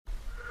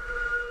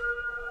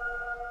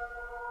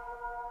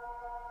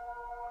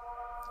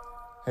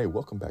Hey,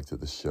 welcome back to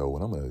the show,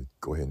 and I'm going to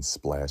go ahead and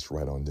splash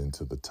right on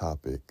into the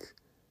topic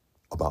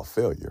about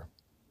failure.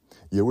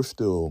 Yeah, we're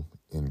still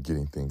in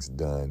getting things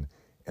done,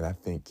 and I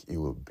think it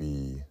would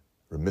be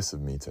remiss of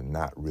me to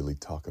not really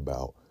talk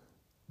about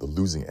the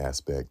losing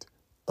aspect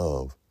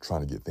of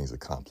trying to get things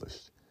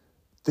accomplished.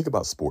 Think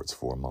about sports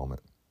for a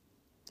moment.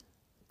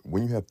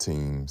 When you have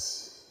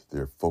teams,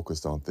 they're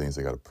focused on things,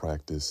 they got to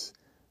practice,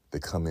 they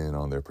come in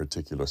on their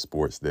particular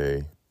sports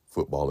day,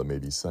 football it may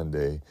be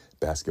Sunday,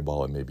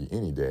 basketball it may be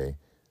any day,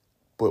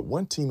 but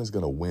one team is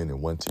going to win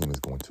and one team is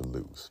going to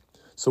lose.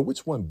 So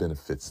which one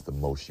benefits the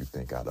most, you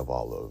think, out of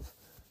all of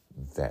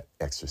that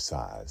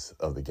exercise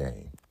of the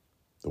game?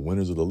 The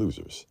winners or the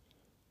losers?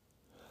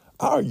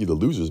 I argue the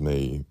losers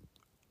may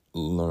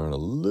learn a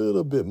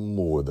little bit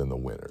more than the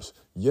winners.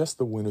 Yes,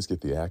 the winners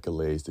get the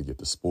accolades, they get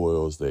the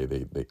spoils, they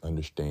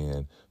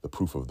understand the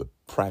proof of the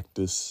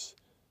practice.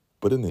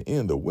 But in the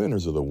end, the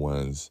winners are the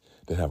ones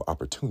that have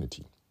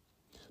opportunity.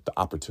 The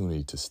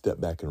opportunity to step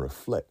back and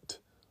reflect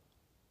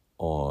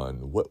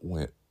on what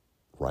went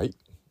right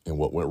and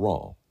what went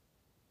wrong.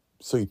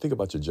 So you think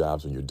about your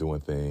jobs when you're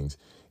doing things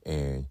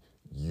and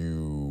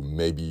you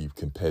may be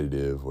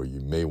competitive or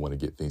you may want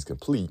to get things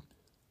complete,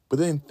 but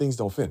then things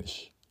don't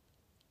finish.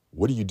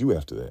 What do you do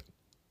after that?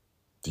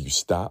 Do you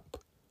stop?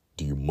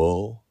 Do you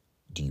mull?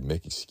 Do you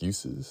make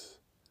excuses?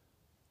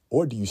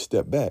 Or do you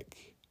step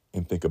back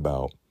and think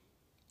about,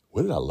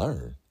 what did I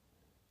learn?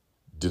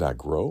 Did I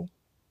grow?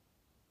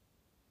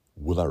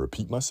 Will I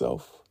repeat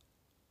myself?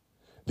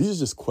 These are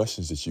just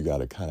questions that you got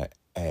to kind of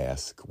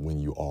ask when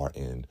you are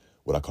in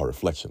what I call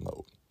reflection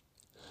mode.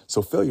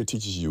 So failure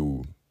teaches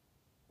you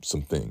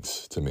some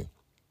things to me.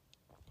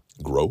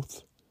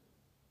 Growth,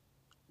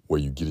 where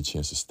you get a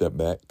chance to step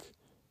back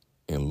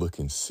and look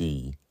and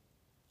see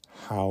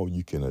how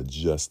you can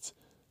adjust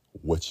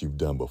what you've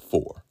done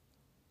before.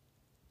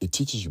 It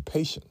teaches you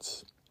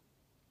patience,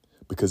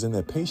 because in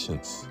that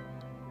patience,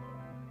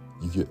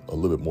 you get a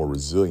little bit more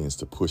resilience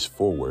to push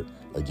forward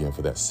again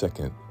for that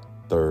second,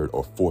 third,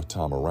 or fourth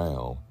time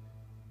around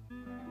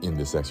in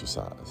this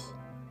exercise.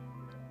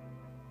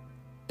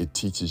 It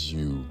teaches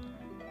you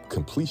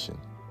completion,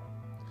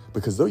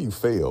 because though you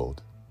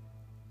failed,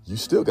 you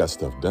still got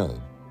stuff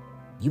done.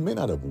 You may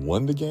not have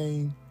won the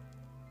game,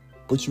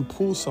 but you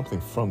pull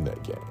something from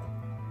that game.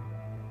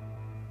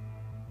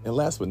 And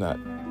last but not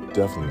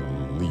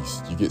definitely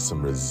least, you get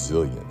some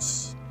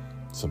resilience,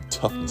 some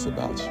toughness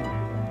about you.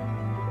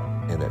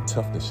 And that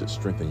toughness should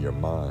strengthen your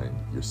mind,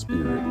 your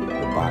spirit,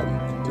 your body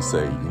to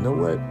say, you know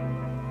what?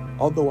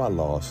 Although I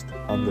lost,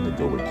 I'm going to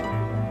go again.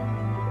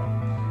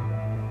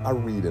 I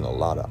read in a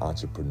lot of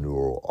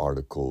entrepreneurial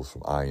articles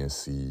from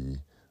INC,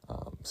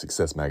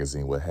 Success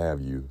Magazine, what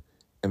have you.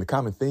 And the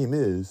common theme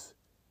is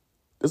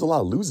there's a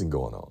lot of losing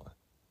going on.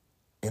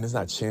 And it's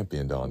not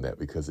championed on that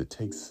because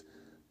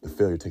the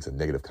failure takes a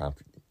negative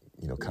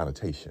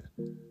connotation.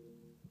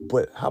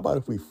 But how about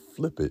if we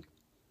flip it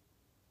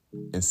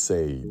and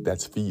say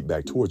that's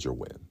feedback towards your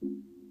win?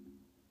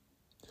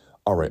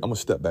 All right, I'm going to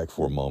step back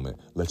for a moment,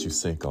 let you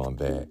sink on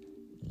that.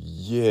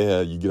 Yeah,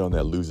 you get on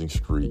that losing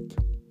streak.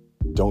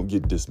 Don't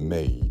get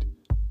dismayed,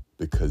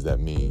 because that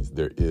means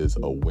there is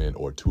a win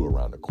or two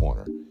around the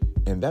corner.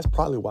 And that's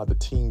probably why the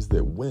teams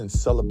that win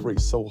celebrate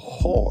so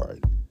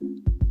hard,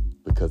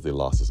 because they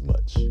lost as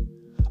much.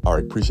 All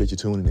right, appreciate you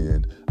tuning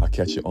in. I'll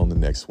catch you on the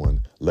next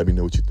one. Let me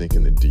know what you think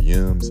in the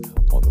DMs,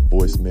 on the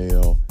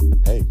voicemail.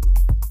 Hey,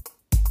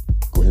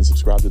 go ahead and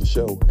subscribe to the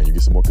show and you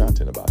get some more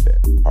content about that.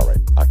 All right,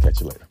 I'll catch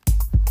you later.